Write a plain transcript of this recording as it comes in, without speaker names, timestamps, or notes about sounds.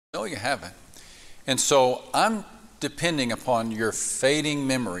No, you haven't. And so I'm depending upon your fading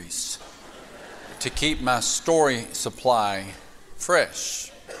memories to keep my story supply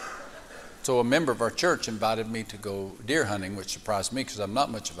fresh. So a member of our church invited me to go deer hunting, which surprised me because I'm not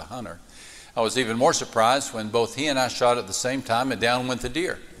much of a hunter. I was even more surprised when both he and I shot at the same time, and down went the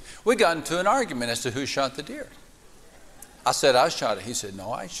deer. We got into an argument as to who shot the deer. I said, I shot it. He said,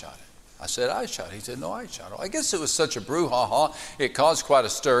 no, I shot it. I said, I shot it. He said, no, I shot it. I guess it was such a brouhaha, it caused quite a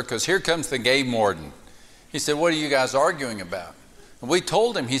stir, because here comes the game warden. He said, what are you guys arguing about? And we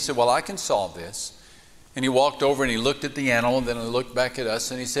told him. He said, well, I can solve this. And he walked over and he looked at the animal, and then he looked back at us,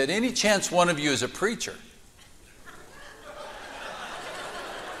 and he said, any chance one of you is a preacher?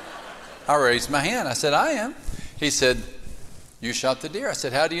 I raised my hand. I said, I am. He said, you shot the deer. I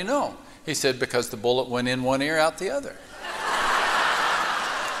said, how do you know? He said, because the bullet went in one ear, out the other.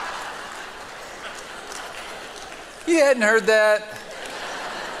 You hadn't heard that?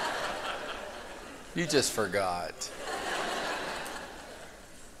 You just forgot.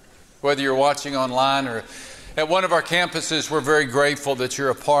 Whether you're watching online or at one of our campuses, we're very grateful that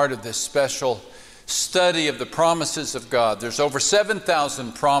you're a part of this special study of the promises of God. There's over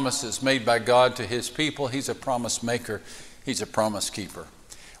 7,000 promises made by God to His people. He's a promise maker. He's a promise keeper.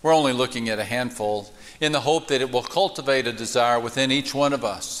 We're only looking at a handful in the hope that it will cultivate a desire within each one of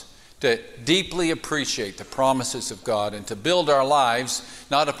us to deeply appreciate the promises of God and to build our lives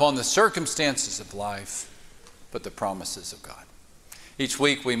not upon the circumstances of life, but the promises of God. Each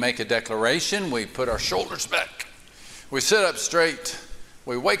week we make a declaration, we put our shoulders back, we sit up straight,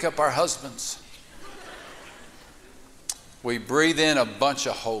 we wake up our husbands, we breathe in a bunch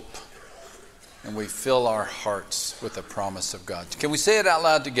of hope, and we fill our hearts with the promise of God. Can we say it out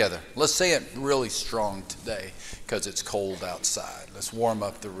loud together? Let's say it really strong today because it's cold outside. Let's warm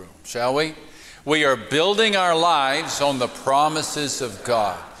up the room, shall we? We are building our lives on the promises of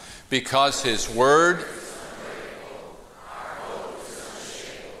God because His Word.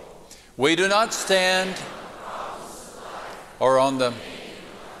 We do not stand or on the.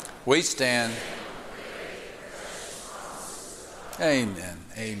 We stand. Amen.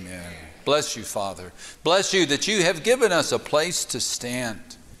 Amen. Bless you, Father. Bless you that you have given us a place to stand.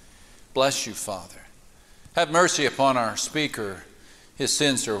 Bless you, Father. Have mercy upon our speaker. His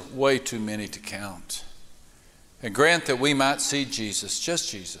sins are way too many to count. And grant that we might see Jesus, just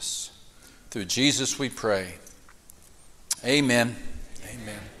Jesus. Through Jesus we pray. Amen.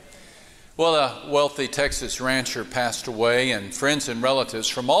 Amen. Well, a wealthy Texas rancher passed away, and friends and relatives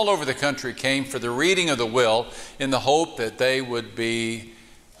from all over the country came for the reading of the will in the hope that they would be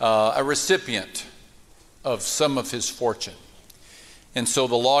a recipient of some of his fortune. And so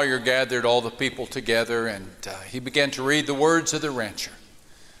the lawyer gathered all the people together, and he began to read the words of the rancher.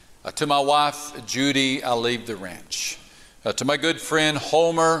 To my wife, Judy, I'll leave the ranch. To my good friend,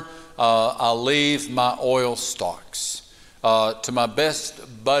 Homer, I'll leave my oil stocks. To my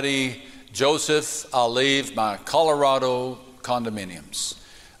best buddy, Joseph, I'll leave my Colorado condominiums.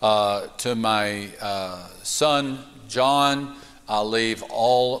 To my son, John, I'll leave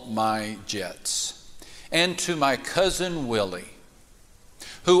all my jets. And to my cousin Willie,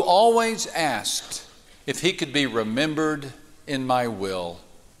 who always asked if he could be remembered in my will.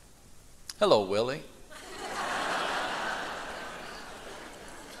 Hello, Willie.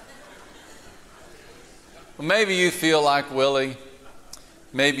 Well, maybe you feel like Willie.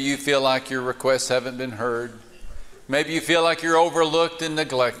 Maybe you feel like your requests haven't been heard. Maybe you feel like you're overlooked and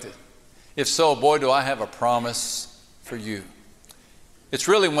neglected. If so, boy, do I have a promise for you. It's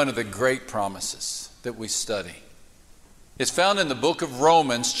really one of the great promises that we study. It's found in the book of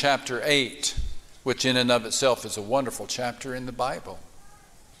Romans chapter 8, which in and of itself is a wonderful chapter in the Bible.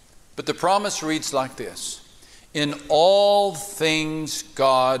 But the promise reads like this: in all things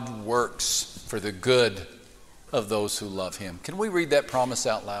God works for the good of those who love Him. Can we read that promise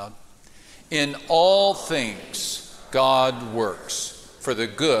out loud? In all things God works for the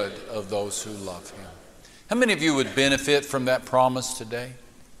good of those who love Him. How many of you would benefit from that promise today?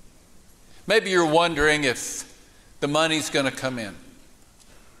 Maybe you're wondering if the money's going to come in,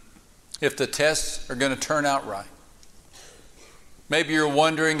 if the tests are going to turn out right. Maybe you're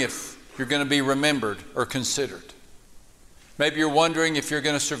wondering if you're going to be remembered or considered. Maybe you're wondering if you're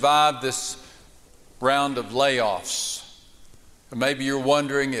going to survive this round of layoffs. Or maybe you're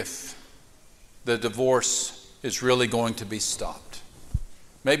wondering if the divorce is really going to be stopped.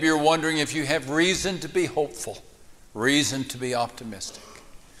 Maybe you're wondering if you have reason to be hopeful, reason to be optimistic.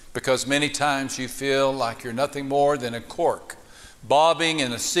 Because many times you feel like you're nothing more than a cork bobbing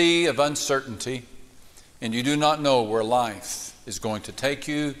in a sea of uncertainty, and you do not know where life is going to take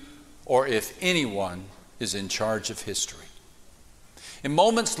you or if anyone is in charge of history. In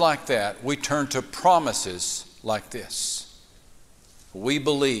moments like that, we turn to promises like this. We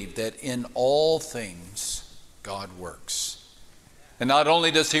believe that in all things, God works. And not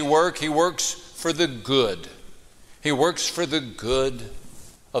only does He works for the good. He works for the good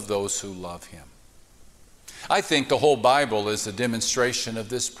of those who love Him. I think the whole Bible is a demonstration of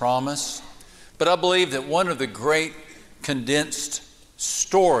this promise, but I believe that one of the great condensed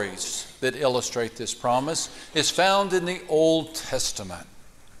stories that illustrate this promise is found in the Old Testament.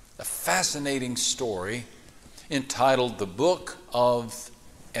 A fascinating story entitled The Book of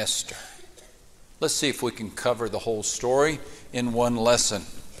Esther. Let's see if we can cover the whole story in one lesson.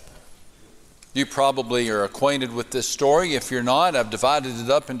 You probably are acquainted with this story. If you're not, I've divided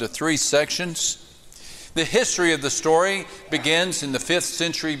it up into 3 sections. The history of the story begins in the 5th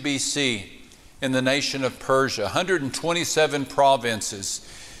century BC in the nation of Persia. 127 provinces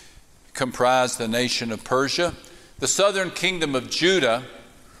comprised the nation of Persia. The southern kingdom of Judah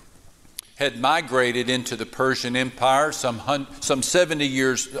had migrated into the Persian Empire some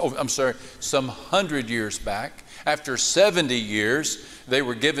 100 years back. After 70 years, they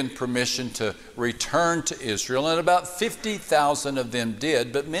were given permission to return to Israel, and about 50,000 of them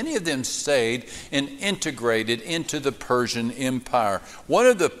did, but many of them stayed and integrated into the Persian Empire. One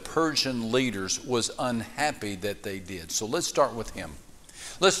of the Persian leaders was unhappy that they did, so let's start with him.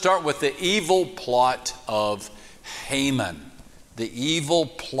 Let's start with the evil plot of Haman. The evil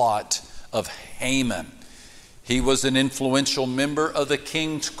plot of Haman. He was an influential member of the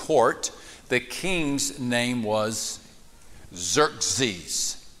king's court. The king's name was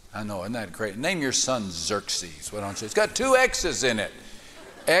Xerxes. I know, isn't that great? Name your son Xerxes, why don't you? It's got 2 X's in it.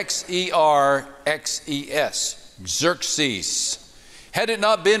 Xerxes. Xerxes. Had it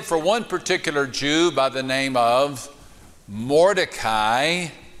not been for one particular Jew by the name of Mordecai,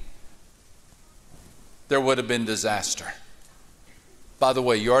 there would have been disaster. By the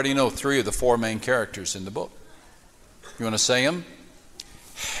way, you already know 3 of the 4 main characters in the book. You want to say them?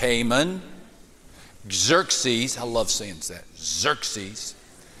 Haman, Xerxes, I love saying that, Xerxes,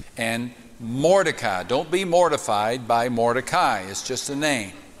 and Mordecai. Don't be mortified by Mordecai, it's just a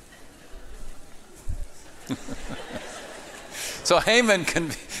name. So Haman can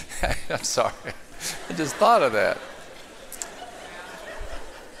be, I'm sorry, I just thought of that.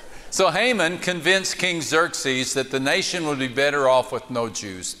 So Haman convinced King Xerxes that the nation would be better off with no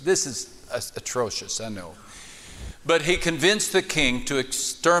Jews. This is atrocious, I know. But he convinced the king to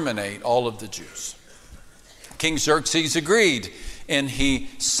exterminate all of the Jews. King Xerxes agreed, and he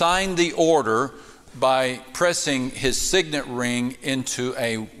signed the order by pressing his signet ring into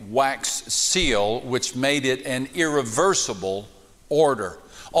a wax seal, which made it an irreversible order.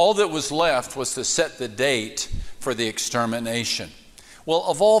 All that was left was to set the date for the extermination. Well,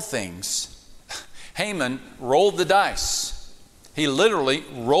 of all things, Haman rolled the dice. He literally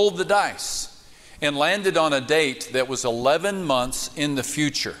rolled the dice and landed on a date that was 11 months in the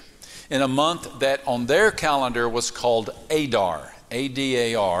future, in a month that on their calendar was called Adar,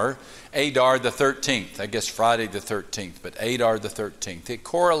 A-D-A-R, Adar the 13th, I guess Friday the 13th, but Adar the 13th. It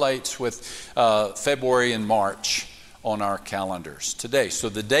correlates with February and March on our calendars today. So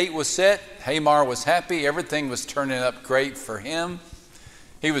the date was set, Haman was happy, everything was turning up great for him.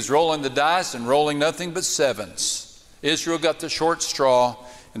 He was rolling the dice and rolling nothing but 7s. Israel got the short straw,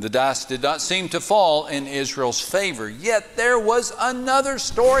 and the dice did not seem to fall in Israel's favor. Yet there was another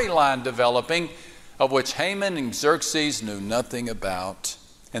storyline developing of which Haman and Xerxes knew nothing about.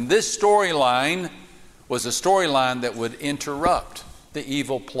 And this storyline was a storyline that would interrupt the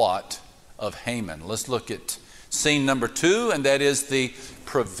evil plot of Haman. Let's look at scene number 2, and that is the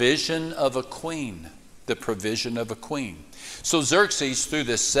provision of a queen. The provision of a queen. So Xerxes threw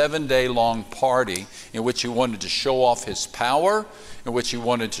this 7-day-long party in which he wanted to show off his power, in which he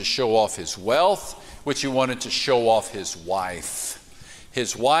wanted to show off his wealth, which he wanted to show off his wife.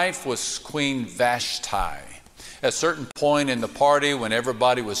 His wife was Queen Vashti. At a certain point in the party, when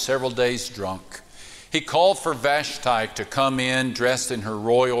everybody was several days drunk, he called for Vashti to come in dressed in her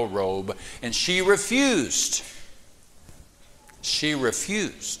royal robe, and she refused. She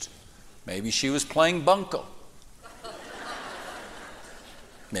refused. Maybe she was playing bunco.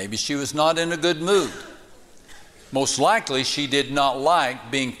 Maybe she was not in a good mood. Most likely she did not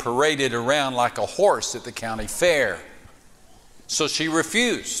like being paraded around like a horse at the county fair. So she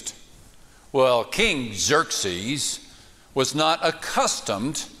refused. Well, King Xerxes was not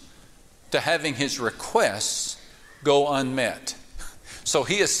accustomed to having his requests go unmet. So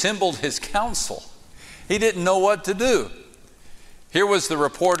he assembled his council. He didn't know what to do. Here was the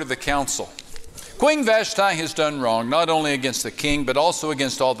report of the council. Queen Vashti has done wrong, not only against the king, but also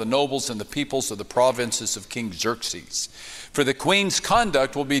against all the nobles and the peoples of the provinces of King Xerxes. For the queen's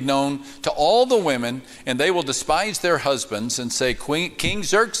conduct will be known to all the women, and they will despise their husbands and say, King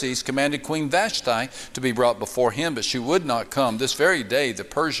Xerxes commanded Queen Vashti to be brought before him, but she would not come. This very day, the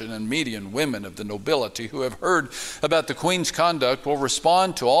Persian and Median women of the nobility who have heard about the queen's conduct will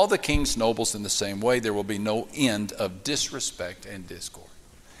respond to all the king's nobles in the same way. There will be no end of disrespect and discord.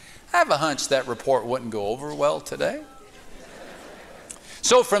 I have a hunch that report wouldn't go over well today.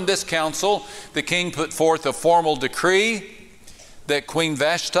 So from this council, the king put forth a formal decree that Queen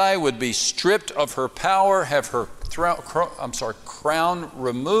Vashti would be stripped of her power, have her crown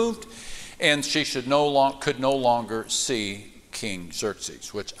removed, and she could no longer see King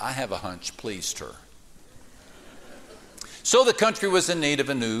Xerxes, which I have a hunch pleased her. So the country was in need of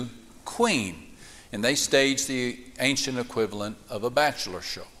a new queen, and they staged the ancient equivalent of a bachelor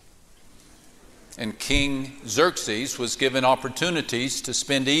show. And King Xerxes was given opportunities to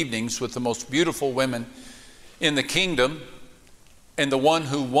spend evenings with the most beautiful women in the kingdom, and the one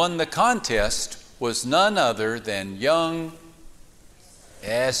who won the contest was none other than young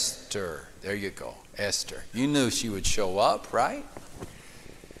Esther. There you go, Esther. You knew she would show up, right?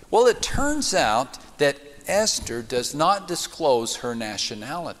 Well, it turns out that Esther does not disclose her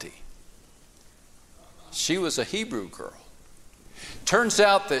nationality. She was a Hebrew girl. Turns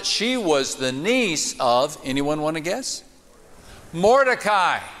out that she was the niece of, anyone want to guess?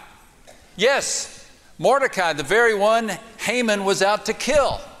 Mordecai. Yes, Mordecai, the very one Haman was out to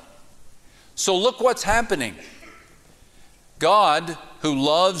kill. So look what's happening. God, who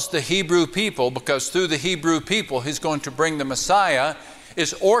loves the Hebrew people, because through the Hebrew people He's going to bring the Messiah,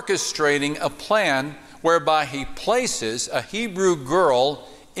 is orchestrating a plan whereby He places a Hebrew girl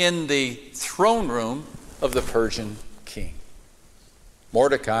in the throne room of the Persian king.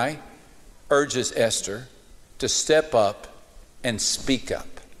 Mordecai urges Esther to step up and speak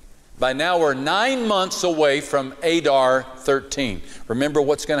up. By now we're 9 months away from Adar 13. Remember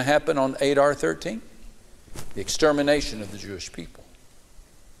what's going to happen on Adar 13? The extermination of the Jewish people.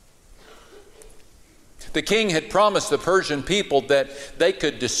 The king had promised the Persian people that they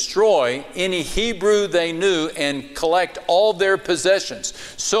could destroy any Hebrew they knew and collect all their possessions.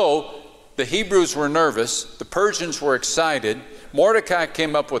 So the Hebrews were nervous, the Persians were excited. Mordecai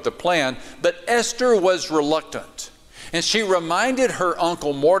came up with a plan, but Esther was reluctant. And she reminded her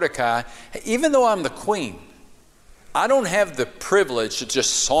uncle Mordecai, even though I'm the queen, I don't have the privilege to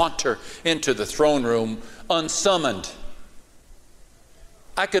just saunter into the throne room unsummoned.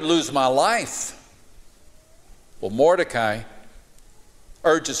 I could lose my life. Well, Mordecai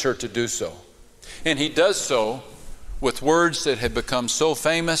urges her to do so. And he does so with words that have become so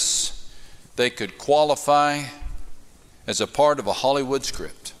famous they could qualify as a part of a Hollywood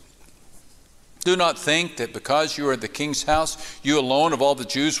script. Do not think that because you are at the king's house, you alone of all the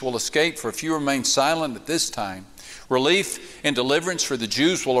Jews will escape, for if you remain silent at this time, relief and deliverance for the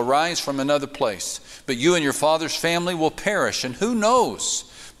Jews will arise from another place. But you and your father's family will perish, and who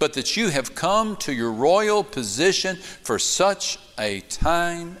knows but that you have come to your royal position for such a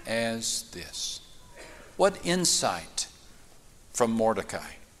time as this. What insight from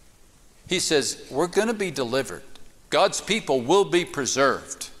Mordecai. He says, we're going to be delivered. God's people will be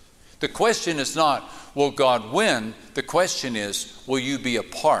preserved. The question is not, will God win? The question is, will you be a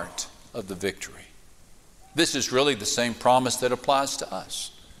part of the victory? This is really the same promise that applies to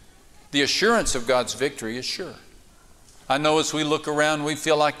us. The assurance of God's victory is sure. I know as we look around, we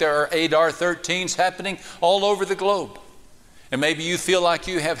feel like there are Adar 13s happening all over the globe. And maybe you feel like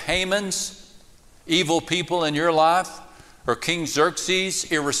you have Haman's, evil people in your life, or King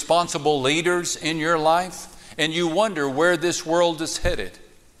Xerxes, irresponsible leaders in your life, and you wonder where this world is headed.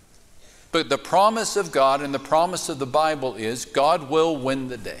 But the promise of God and the promise of the Bible is God will win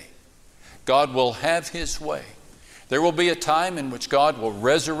the day. God will have His way. There will be a time in which God will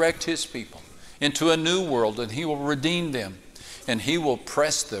resurrect His people into a new world, and He will redeem them. And He will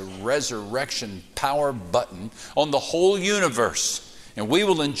press the resurrection power button on the whole universe. And we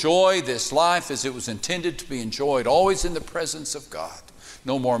will enjoy this life as it was intended to be enjoyed, always in the presence of God.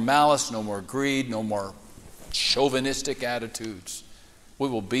 No more malice, no more greed, no more chauvinistic attitudes. We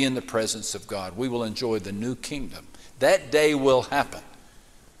will be in the presence of God. We will enjoy the new kingdom. That day will happen.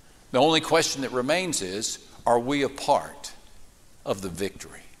 The only question that remains is, are we a part of the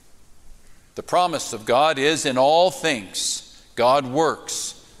victory? The promise of God is, in all things, God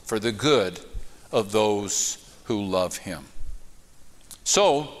works for the good of those who love Him.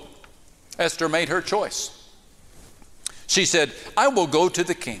 So, Esther made her choice. She said, I will go to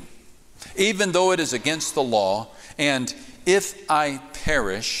the king, even though it is against the law, and if I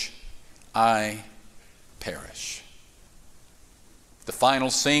perish, I perish. The final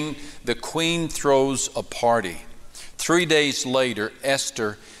scene, the queen throws a party. 3 days later,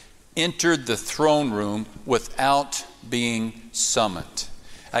 Esther entered the throne room without being summoned.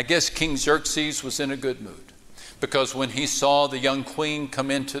 I guess King Xerxes was in a good mood, because when he saw the young queen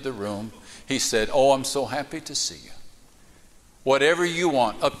come into the room, he said, "Oh, I'm so happy to see you. Whatever you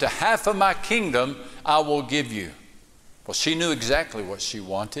want, up to half of my kingdom, I will give you." Well, she knew exactly what she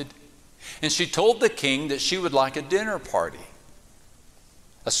wanted. And she told the king that she would like a dinner party.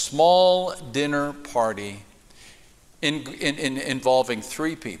 A small dinner party involving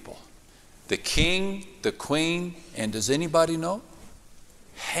 3 people. The king, the queen, and does anybody know?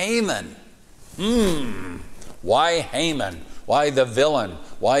 Haman. Why Haman? Why the villain?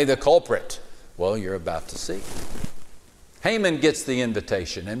 Why the culprit? Well, you're about to see. Haman gets the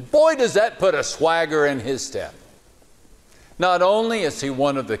invitation, and boy, does that put a swagger in his step. Not only is he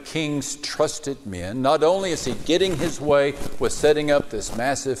one of the king's trusted men, not only is he getting his way with setting up this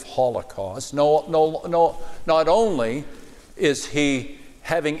massive Holocaust, not only is he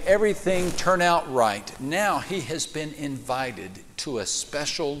having everything turn out right, now he has been invited to a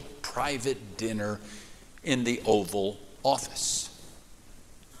special private dinner in the Oval Office.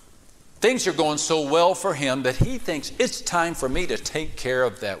 Things are going so well for him that he thinks it's time for me to take care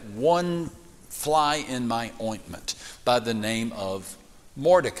of that one fly in my ointment by the name of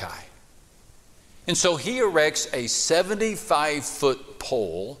Mordecai. And so he erects a 75-foot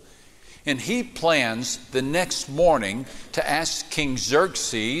pole, and he plans the next morning to ask King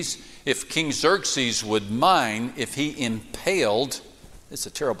Xerxes if King Xerxes would mind if he impaled, it's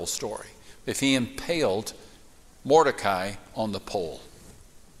a terrible story, if he impaled Mordecai on the pole.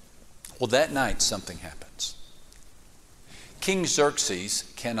 Well, that night something happens. King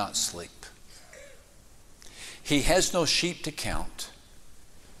Xerxes cannot sleep. He has no sheep to count.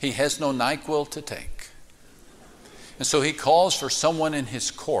 He has no NyQuil to take. And so he calls for someone in his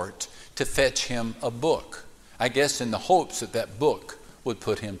court to fetch him a book, I guess in the hopes that that book would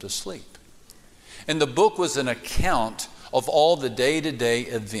put him to sleep. And the book was an account of all the day-to-day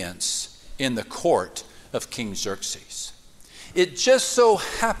events in the court of King Xerxes. It just so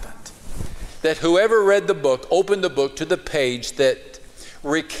happened that whoever read the book opened the book to the page that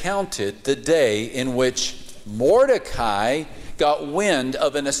recounted the day in which Mordecai got wind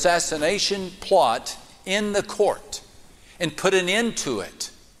of an assassination plot in the court and put an end to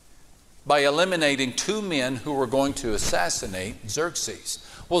it by eliminating 2 men who were going to assassinate Xerxes.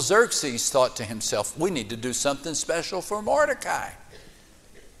 Well, Xerxes thought to himself, we need to do something special for Mordecai.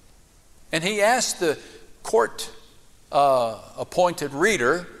 And he asked the court appointed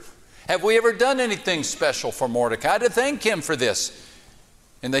reader, have we ever done anything special for Mordecai to thank him for this?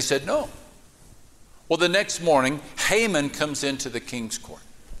 And they said no. Well, the next morning, Haman comes into the king's court.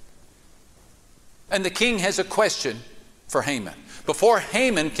 And the king has a question for Haman. Before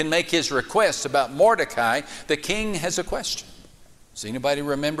Haman can make his request about Mordecai, the king has a question. Does anybody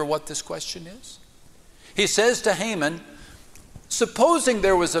remember what this question is? He says to Haman, supposing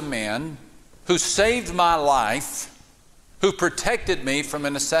there was a man who saved my life, who protected me from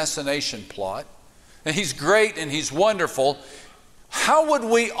an assassination plot, and he's great and he's wonderful, how would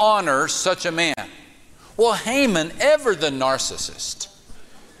we honor such a man? Well, Haman, ever the narcissist,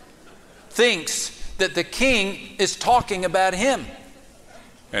 thinks that the king is talking about him.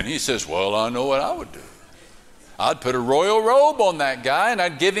 And he says, well, I know what I would do. I'd put a royal robe on that guy and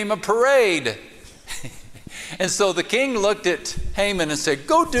I'd give him a parade. And so the king looked at Haman and said,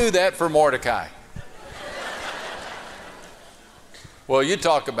 go do that for Mordecai. Well, you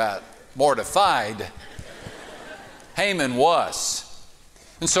talk about mortified. Haman was.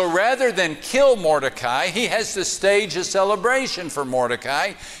 And so rather than kill Mordecai, he has to stage a celebration for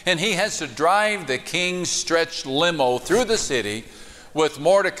Mordecai, and he has to drive the king's stretched limo through the city with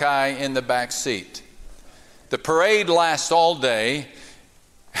Mordecai in the back seat. The parade lasts all day.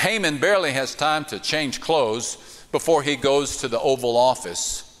 Haman barely has time to change clothes before he goes to the Oval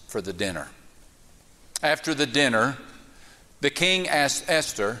Office for the dinner. After the dinner, the king asks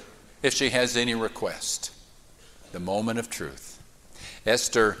Esther if she has any request. The moment of truth.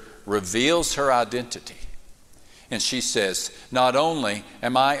 Esther reveals her identity, and she says, not only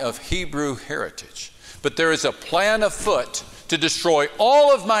am I of Hebrew heritage, but there is a plan afoot to destroy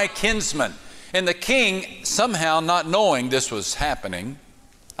all of my kinsmen. And the king, somehow not knowing this was happening,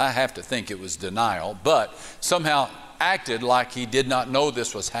 I have to think it was denial, but somehow acted like he did not know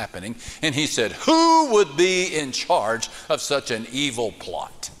this was happening. And he said, who would be in charge of such an evil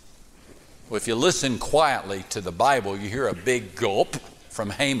plot? Well, if you listen quietly to the Bible, you hear a big gulp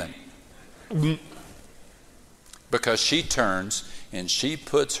from Haman. Because she turns and she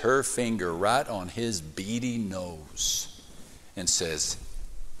puts her finger right on his beady nose and says,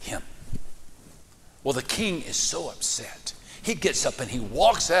 him. Well, the king is so upset. He gets up and he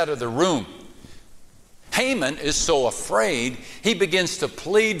walks out of the room. Haman is so afraid, he begins to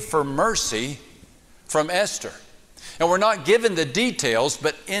plead for mercy from Esther. And we're not given the details,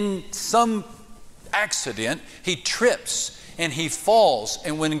 but in some accident, he trips and he falls.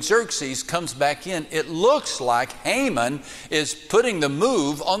 And when Xerxes comes back in, it looks like Haman is putting the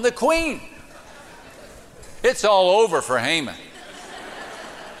move on the queen. It's all over for Haman.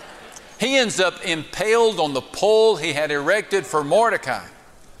 He ends up impaled on the pole he had erected for Mordecai.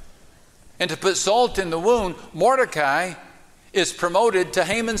 And to put salt in the wound, Mordecai is promoted to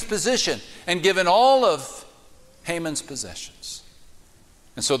Haman's position and given all of Haman's possessions.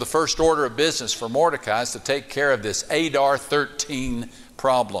 And so the first order of business for Mordecai is to take care of this Adar 13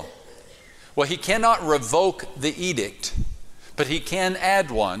 problem. Well, he cannot revoke the edict, but he can add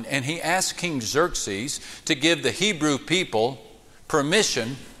one. And he asked King Xerxes to give the Hebrew people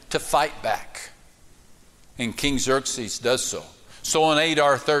permission to fight back. And King Xerxes does so. So on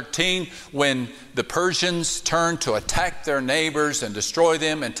Adar 13, when the Persians turn to attack their neighbors and destroy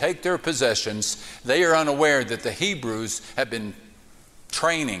them and take their possessions, they are unaware that the Hebrews have been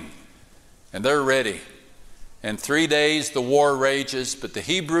training and they're ready. In 3 days the war rages, but the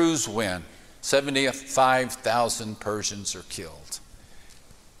Hebrews win. 75,000 Persians are killed,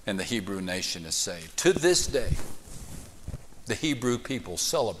 and the Hebrew nation is saved. To this day, the Hebrew people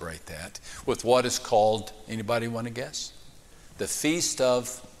celebrate that with what is called, anybody want to guess? The Feast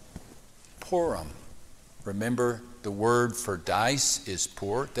of Purim. Remember, the word for dice is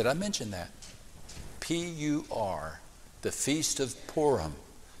pur. Did I mention that? P-U-R. The Feast of Purim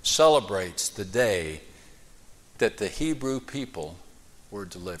celebrates the day that the Hebrew people were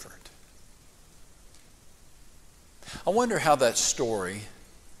delivered. I wonder how that story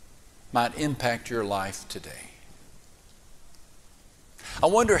might impact your life today. I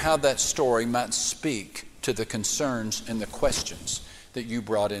wonder how that story might speak to the concerns and the questions that you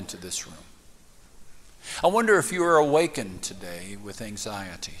brought into this room. I wonder if you are awakened today with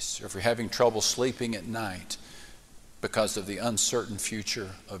anxieties, or if you're having trouble sleeping at night because of the uncertain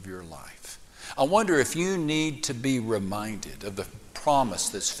future of your life. I wonder if you need to be reminded of the promise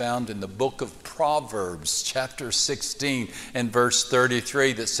that's found in the book of Proverbs, chapter 16 and verse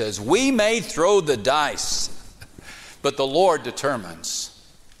 33, that says, "We may throw the dice, but the Lord determines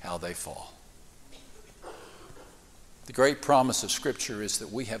how they fall." The great promise of Scripture is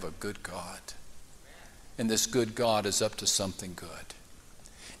that we have a good God. And this good God is up to something good.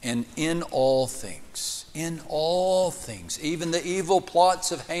 And in all things, even the evil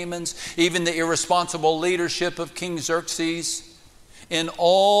plots of Haman's, even the irresponsible leadership of King Xerxes, in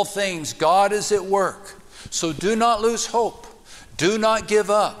all things, God is at work. So do not lose hope. Do not give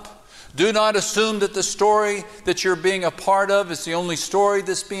up. Do not assume that the story that you're being a part of is the only story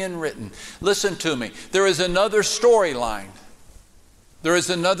that's being written. Listen to me. There is another storyline. There is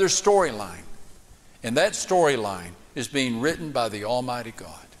another storyline. And that storyline is being written by the Almighty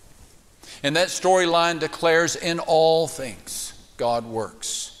God. And that storyline declares, in all things, God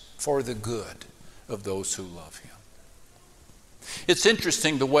works for the good of those who love Him. It's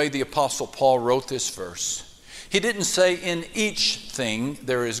interesting the way the Apostle Paul wrote this verse. He didn't say, in each thing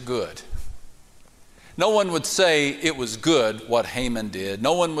there is good. No one would say it was good what Haman did.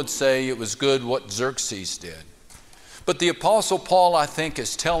 No one would say it was good what Xerxes did. But the Apostle Paul, I think,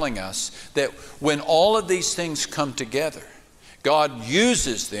 is telling us that when all of these things come together, God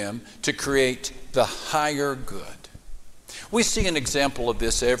uses them to create the higher good. We see an example of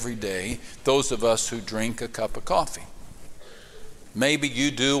this every day, those of us who drink a cup of coffee. Maybe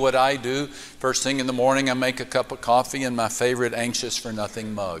you do what I do. First thing in the morning, I make a cup of coffee in my favorite Anxious for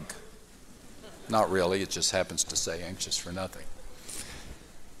Nothing mug. Not really, it just happens to say Anxious for Nothing.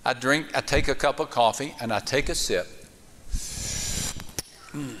 I take a cup of coffee and I take a sip.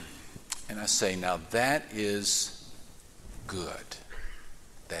 And I say, now that is good.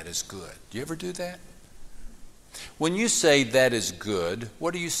 That is good. Do you ever do that? When you say that is good,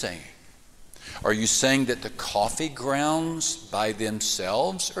 what are you saying? Are you saying that the coffee grounds by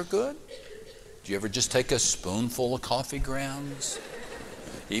themselves are good? Do you ever just take a spoonful of coffee grounds?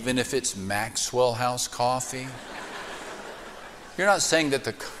 Even if it's Maxwell House coffee? You're not saying that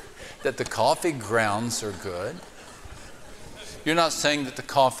the coffee grounds are good. You're not saying that the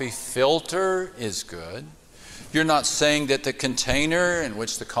coffee filter is good. You're not saying that the container in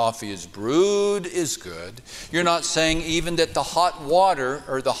which the coffee is brewed is good. You're not saying even that the hot water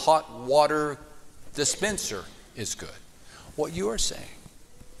or the hot water dispenser is good. What you are saying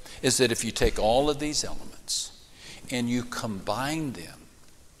is that if you take all of these elements and you combine them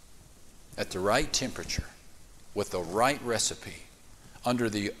at the right temperature with the right recipe under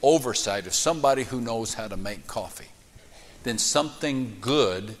the oversight of somebody who knows how to make coffee, then something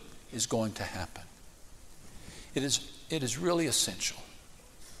good is going to happen. It is really essential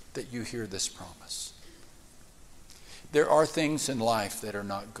that you hear this promise. There are things in life that are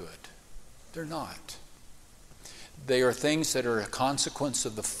not good. They're not. They are things that are a consequence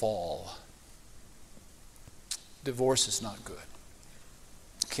of the fall. Divorce is not good.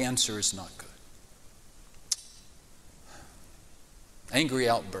 Cancer is not good. Angry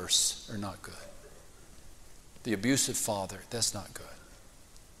outbursts are not good. The abusive father, that's not good.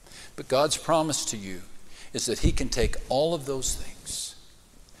 But God's promise to you is that He can take all of those things,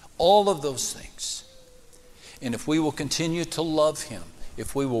 and if we will continue to love Him,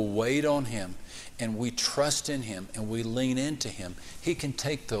 if we will wait on Him, and we trust in Him, and we lean into Him, He can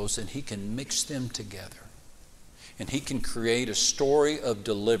take those and He can mix them together. And He can create a story of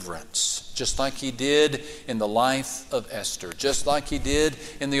deliverance, just like He did in the life of Esther, just like He did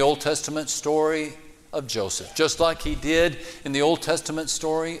in the Old Testament story of Joseph, just like He did in the Old Testament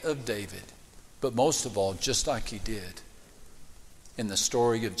story of David, but most of all, just like He did in the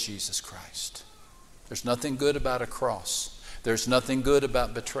story of Jesus Christ. There's nothing good about a cross. There's nothing good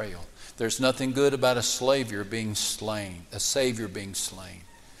about betrayal. There's nothing good about a Savior being slain.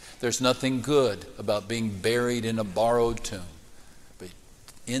 There's nothing good about being buried in a borrowed tomb. But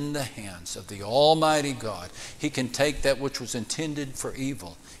in the hands of the Almighty God, He can take that which was intended for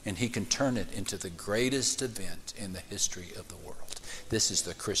evil and He can turn it into the greatest event in the history of the world. This is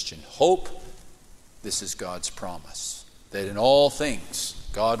the Christian hope. This is God's promise, that in all things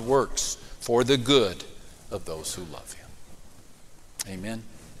God works for the good of those who love Him. Amen.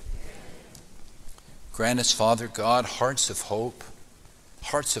 Grant us, Father God, hearts of hope.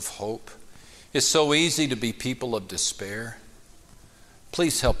 Hearts of hope. It's so easy to be people of despair.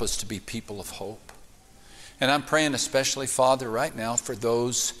 Please help us to be people of hope. And I'm praying especially, Father, right now for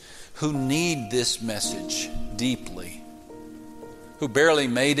those who need this message deeply, who barely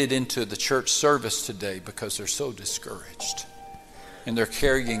made it into the church service today because they're so discouraged and they're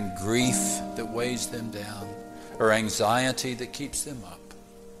carrying grief that weighs them down or anxiety that keeps them up.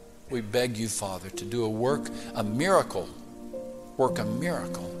 We beg you, Father, to do work a miracle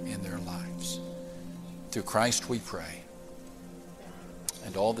in their lives. Through Christ we pray.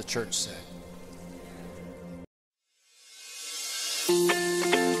 And all the church said,